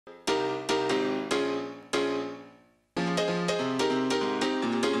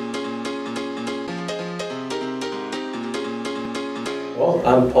Well,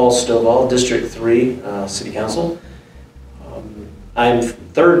 I'm Paul Stovall, District 3 City Council. I'm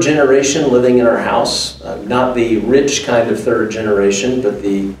third generation living in our house. Not the rich kind of third generation, but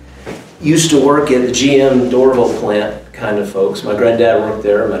the used to work at the GM Dorville plant kind of folks. My granddad worked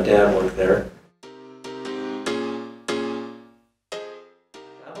there, my dad worked there.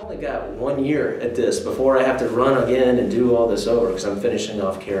 I've only got 1 year at this before I have to run again and do all this over because I'm finishing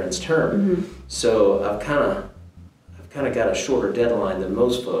off Karen's term. So I've kind of got a shorter deadline than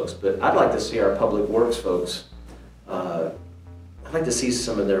most folks, but I'd like to see our public works folks, I'd like to see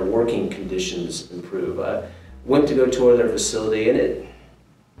some of their working conditions improve. I went to go tour their facility and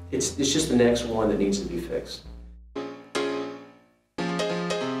it's just the next one that needs to be fixed.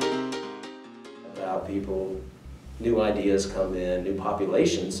 About people, new ideas come in, new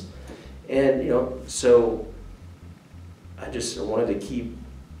populations, and so I wanted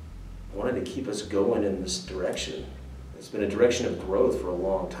to keep us going in this direction. It's been a direction of growth for a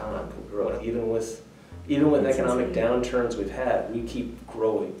long time. Even with economic downturns we've had, we keep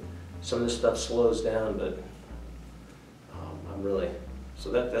growing. Some of this stuff slows down, but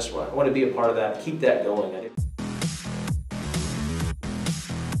that's why I want to be a part of that. Keep that going.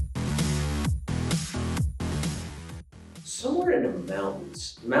 Somewhere in the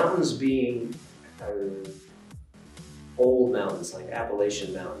mountains. Mountains being old mountains, like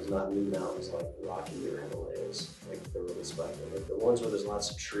Appalachian mountains, not new mountains like Rocky or Himalayas, like the really spiky. Like the ones where there's lots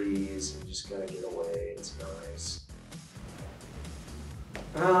of trees and you just gotta get away. It's nice.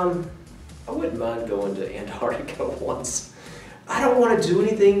 I wouldn't mind going to Antarctica once. I don't want to do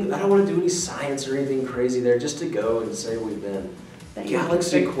anything. I don't want to do any science or anything crazy there. Just to go and say we've been.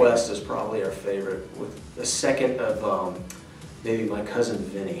 Galaxy Quest is probably our favorite, with the second of maybe my cousin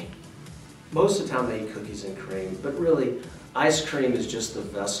Vinny. Most of the time they eat cookies and cream, but really ice cream is just the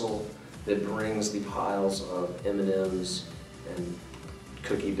vessel that brings the piles of M&Ms and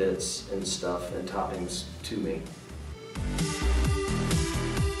cookie bits and stuff and toppings to me.